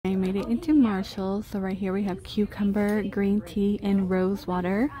made it into Marshalls. So right here we have cucumber, green tea, and rose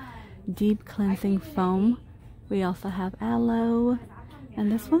water. Deep cleansing foam. We also have aloe. And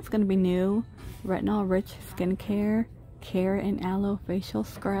this one's going to be new. Retinol rich skincare. Carrot and aloe facial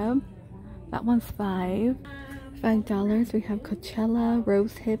scrub. That one's $5. $5 we have Coachella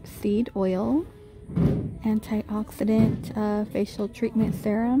rose hip seed oil. Antioxidant facial treatment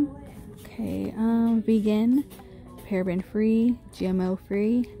serum. Okay, vegan, paraben free, GMO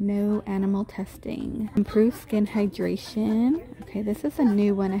free, no animal testing. Improve skin hydration. Okay, this is a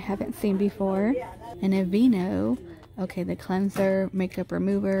new one I haven't seen before. And Aveeno. Okay, the cleanser, makeup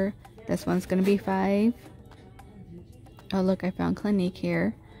remover. This one's gonna be $5. Oh look, I found Clinique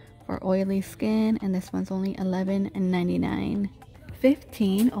here for oily skin, and this one's only $11.99.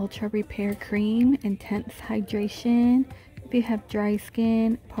 $15 Ultra Repair Cream, intense hydration. If you have dry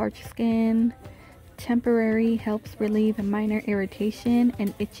skin, parched skin, temporary, helps relieve minor irritation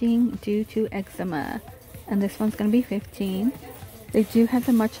and itching due to eczema. And this one's going to be $15. They do have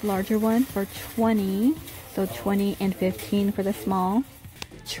the much larger one for $20. So $20 and $15 for the small.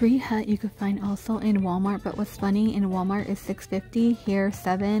 Tree Hut you could find also in Walmart, but what's funny, in Walmart is $6.50, here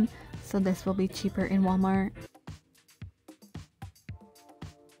 $7. So this will be cheaper in Walmart.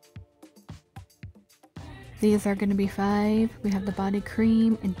 These are going to be $5. We have the body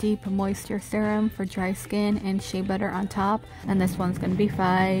cream and deep moisture serum for dry skin and shea butter on top. And this one's going to be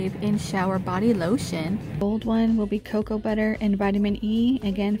 $5. In shower body lotion. Gold one will be cocoa butter and vitamin E.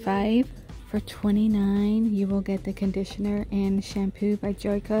 Again, $5. For $29, you will get the conditioner and shampoo by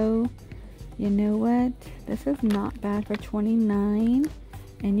Joico. You know what? This is not bad for $29.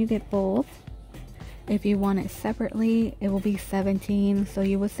 And you get both. If you want it separately, it will be $17. So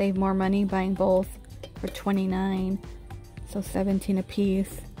you will save more money buying both for $29, so $17 a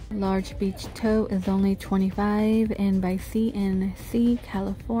piece. Large beach tote is only $25, and by CNC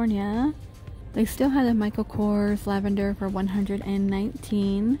California. They still have the Michael Kors lavender for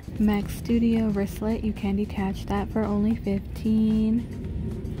 $119. Maxx Studio wristlet, you can detach that for only $15.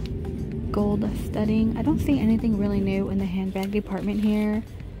 Gold studding. I don't see anything really new in the handbag department here.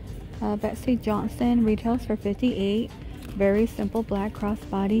 Betsy Johnson retails for $58. Very simple black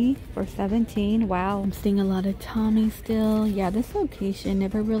crossbody for $17. Wow, I'm seeing a lot of Tommy still. Yeah, this location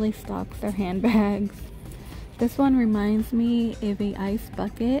never really stocks their handbags. This one reminds me of a ice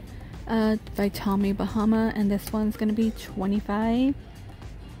bucket by Tommy Bahama, and this one's gonna be $25,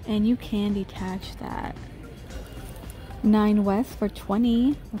 and you can detach that. 9 West for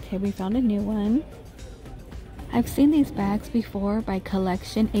 $20. Okay, we found a new one. I've seen these bags before by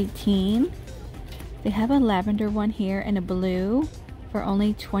Collection 18. They have a lavender one here and a blue for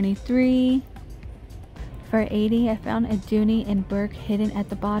only $23. For $80, I found a Dooney and Burke hidden at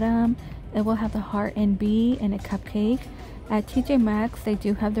the bottom. It will have the heart and bee and a cupcake. At TJ Maxx, they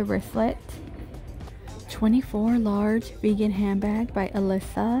do have the wristlet. $24 large vegan handbag by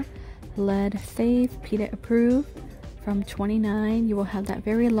Alyssa. Lead safe, PETA approved. From $29, you will have that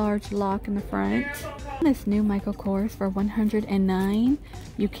very large lock in the front. This new Michael Kors for $109.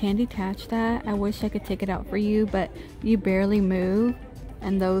 You can detach that. I wish I could take it out for you, but you barely move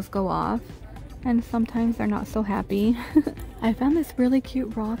and those go off, and sometimes they're not so happy. I found this really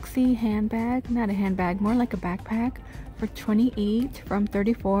cute Roxy handbag, not a handbag, more like a backpack, for $28 from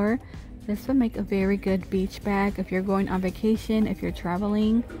 $34. This would make a very good beach bag if you're going on vacation, if you're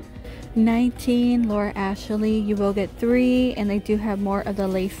traveling. $19 Laura Ashley, you will get 3, and they do have more of the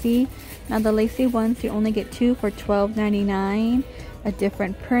lacy. Now the lacy ones, you only get 2 for $12.99. A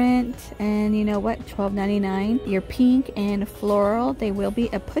different print, and you know what, $12.99. Your pink and floral, they will be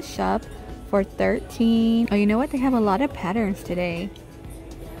a push-up for $13. Oh, you know what, they have a lot of patterns today.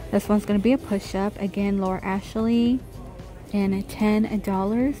 This one's going to be a push-up, again Laura Ashley, and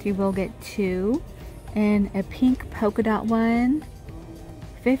 $10 you will get 2. And a pink polka dot one,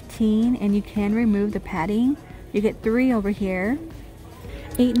 $15, and you can remove the padding. You get 3 over here.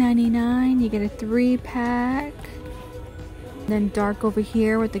 $8.99, you get a 3-pack. Then dark over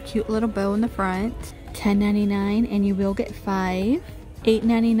here with the cute little bow in the front. $10.99, and you will get 5.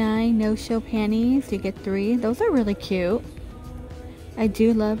 $8.99 no-show panties, you get 3. Those are really cute. I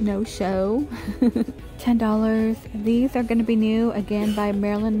do love no-show. $10. These are going to be new, again by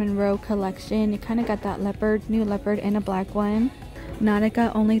Marilyn Monroe collection. You kind of got that leopard, new leopard, and a black one.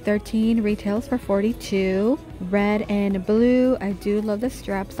 Nautica only $13, retails for $42. Red and blue, I do love the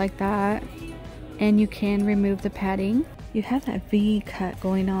straps like that, and you can remove the padding. You have that V cut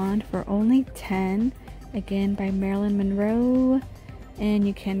going on for only $10, again by Marilyn Monroe, and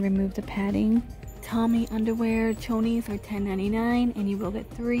you can remove the padding. Tommy underwear chonies are $10.99, and you will get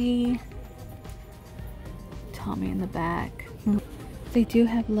 3. Tommy in the back. They do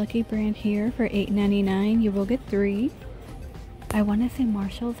have Lucky brand here for $8.99. You will get 3. I want to say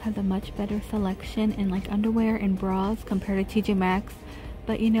Marshalls has a much better selection in like underwear and bras compared to TJ Maxx,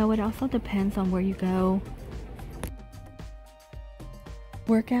 but you know, it also depends on where you go.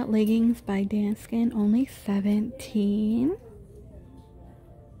 Workout leggings by Danskin, only $17.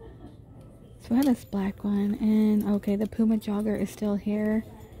 So we have this black one, and okay, the Puma jogger is still here.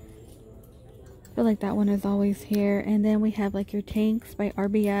 I feel like that one is always here. And then we have like your tanks by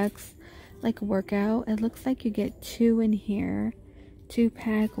RBX, like workout. It looks like you get 2 in here,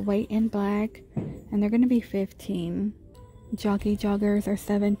 2-pack, white and black, and they're gonna be $15. Jockey joggers are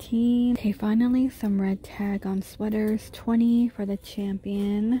 $17. Okay, finally some red tag on sweaters, $20 for the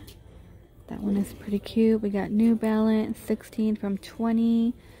Champion. That one is pretty cute. We got New Balance, $16 from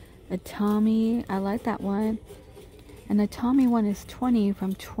 $20. The Tommy, I like that one. And the Tommy one is $20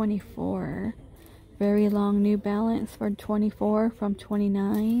 from $24. Very long New Balance for $24 from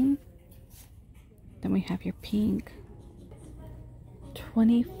 $29. Then we have your pink.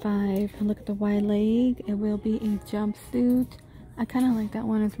 $25. Look at the wide leg. It will be a jumpsuit. I kind of like that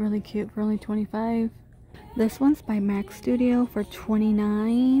one. It's really cute for only $25. This one's by Maxx Studio for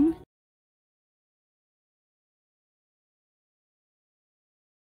 $29.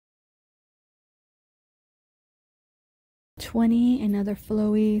 $20. Another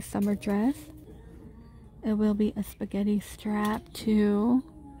flowy summer dress. It will be a spaghetti strap too.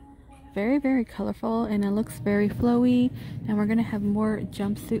 Very, very colorful, and it looks very flowy. And we're gonna have more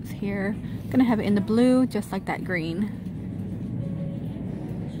jumpsuits here. Gonna have it in the blue, just like that green.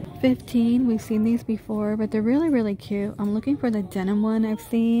 $15. We've seen these before, but they're really, really cute. I'm looking for the denim one I've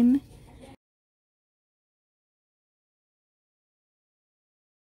seen.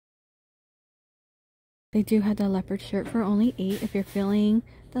 They do have the leopard shirt for only $8 if you're feeling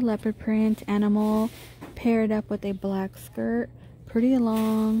the leopard print animal, paired up with a black skirt, pretty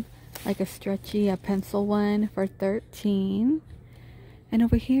long, like a stretchy, a pencil one for $13. And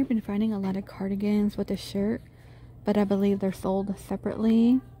over here, I've been finding a lot of cardigans with a shirt, but I believe they're sold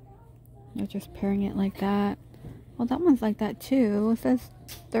separately. They're just pairing it like that. Well, that one's like that too. It says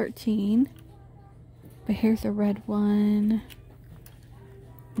 $13. But here's a red one.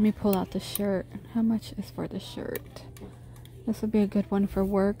 Let me pull out the shirt. How much is for the shirt? This would be a good one for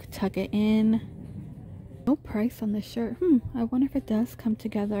work. Tuck it in. No price on the shirt. I wonder if it does come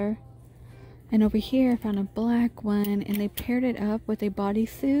together. And over here I found a black one, and they paired it up with a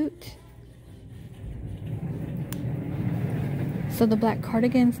bodysuit. So the black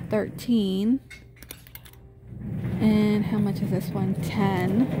cardigan's $13. And how much is this one?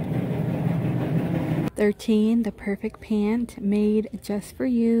 $10. $13. The perfect pant made just for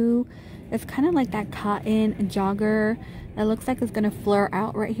you. It's kind of like that cotton jogger. It looks like it's gonna flare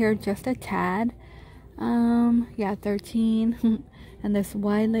out right here just a tad. Yeah, $13. And this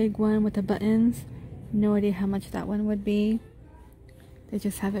wide leg one with the buttons, no idea how much that one would be. They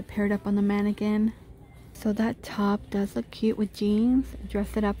just have it paired up on the mannequin. So that top does look cute with jeans.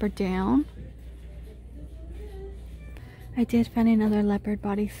 Dress it up or down. I did find another leopard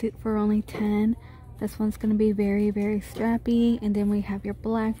bodysuit for only $10. This one's going to be very, very strappy. And then we have your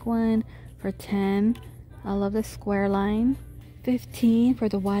black one for $10. I love the square line. $15 for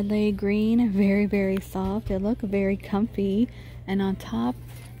the wide leg green. Very, very soft. They look very comfy. And on top,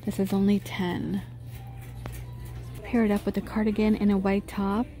 this is only $10. Pair it up with a cardigan and a white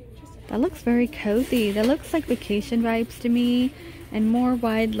top. That looks very cozy. That looks like vacation vibes to me. And more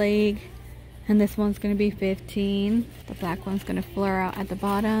wide leg. And this one's going to be $15. The black one's going to flare out at the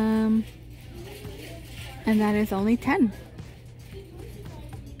bottom. And that is only $10.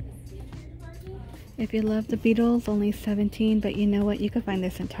 If you love the Beatles, only $17. But you know what? You can find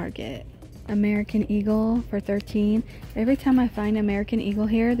this in Target. American Eagle for $13. Every time I find American Eagle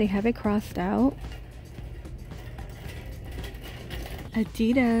here, they have it crossed out.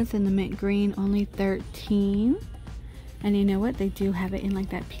 Adidas in the mint green, only $13. And you know what? They do have it in like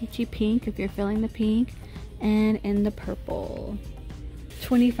that peachy pink if you're feeling the pink, and in the purple.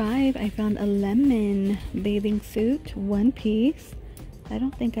 $25. I found a lemon bathing suit, one piece. I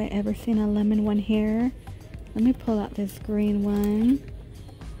don't think I ever seen a lemon one here. Let me pull out this green one.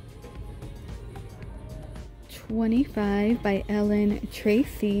 $25 by Ellen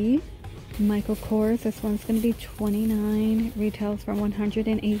Tracy. Michael Kors. This one's going to be $29. Retails for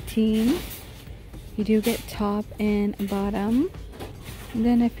 $118. You do get top and bottom. And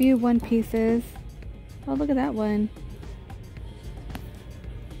then a few one pieces. Oh, look at that one.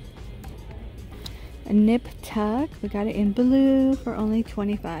 A nip tuck. We got it in blue for only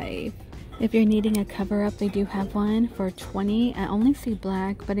 $25. If you're needing a cover up, they do have one for $20. I only see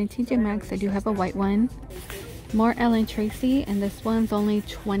black, but in TJ Maxx they do have a white one. More Ellen Tracy, and this one's only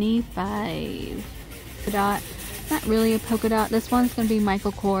 25. Dot. Not really a polka dot. This one's gonna be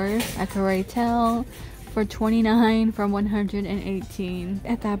Michael Kors at Rae Dunn for 29 from 118.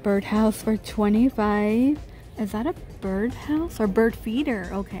 At that birdhouse for 25. Is that a birdhouse or bird feeder?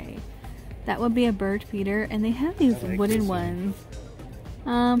 Okay, that would be a bird feeder, and they have these wooden ones.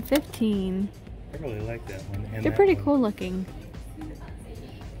 15. I really like that one. And they're pretty cool looking.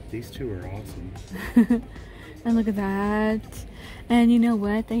 These two are awesome. And look at that. And you know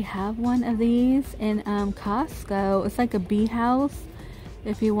what? They have one of these in Costco. It's like a bee house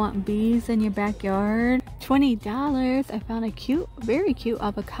if you want bees in your backyard. $20. I found a cute, very cute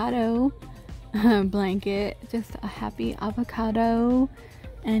avocado blanket. Just a happy avocado.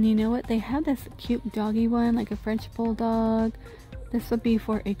 And you know what? They have this cute doggy one, like a French bulldog. This would be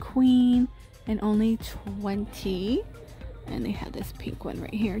for a queen and only 20. And they have this pink one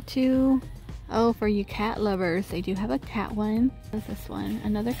right here too. Oh, for you cat lovers, they do have a cat one. What's this one?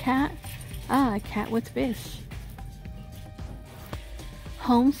 Another cat? Ah, a cat with fish.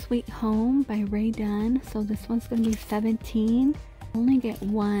 Home Sweet Home by Rae Dunn. So this one's gonna be 17. Only get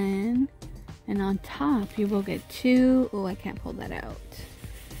one. And on top, you will get two. Oh, I can't pull that out.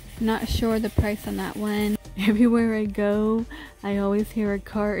 Not sure the price on that one. Everywhere I go, I always hear a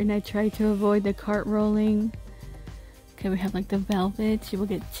cart and I try to avoid the cart rolling. Okay, we have like the velvet. You will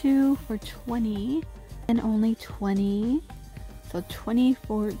get two for 20 and only 20. So 20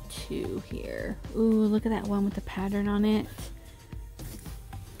 for two here. Ooh, look at that one with the pattern on it.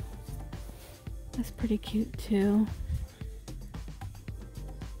 That's pretty cute too.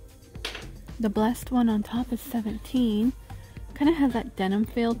 The blessed one on top is 17. Kind of has that denim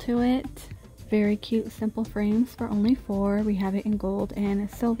feel to it. Very cute, simple frames for only 4. We have it in gold and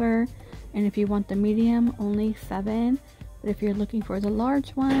silver. And if you want the medium, only 7. But if you're looking for the large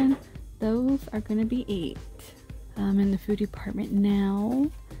one, those are going to be 8. In the food department now.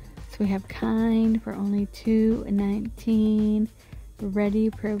 So we have Kind for only $2.19. Ready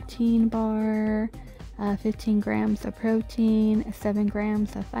protein bar. 15 grams of protein, 7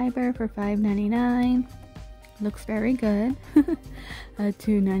 grams of fiber for $5.99. Looks very good.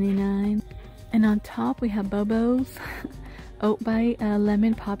 $2.99. And on top we have Bobo's oat bite,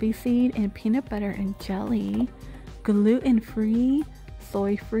 lemon poppy seed, and peanut butter and jelly. Gluten-free,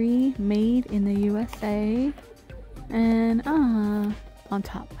 soy-free, made in the USA. And on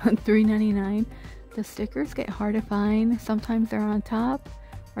top, $3.99. The stickers get hard to find. Sometimes they're on top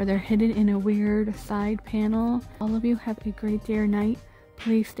or they're hidden in a weird side panel. All of you have a great day or night.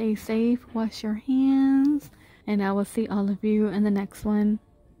 Please stay safe, wash your hands, and I will see all of you in the next one.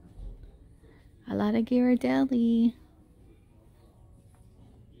 A lot of Ghirardelli.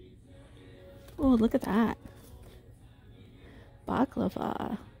 Oh, look at that.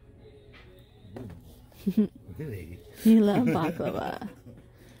 Baklava. Really? You love baklava.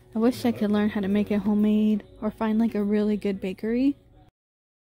 I wish I could learn how to make it homemade or find like a really good bakery.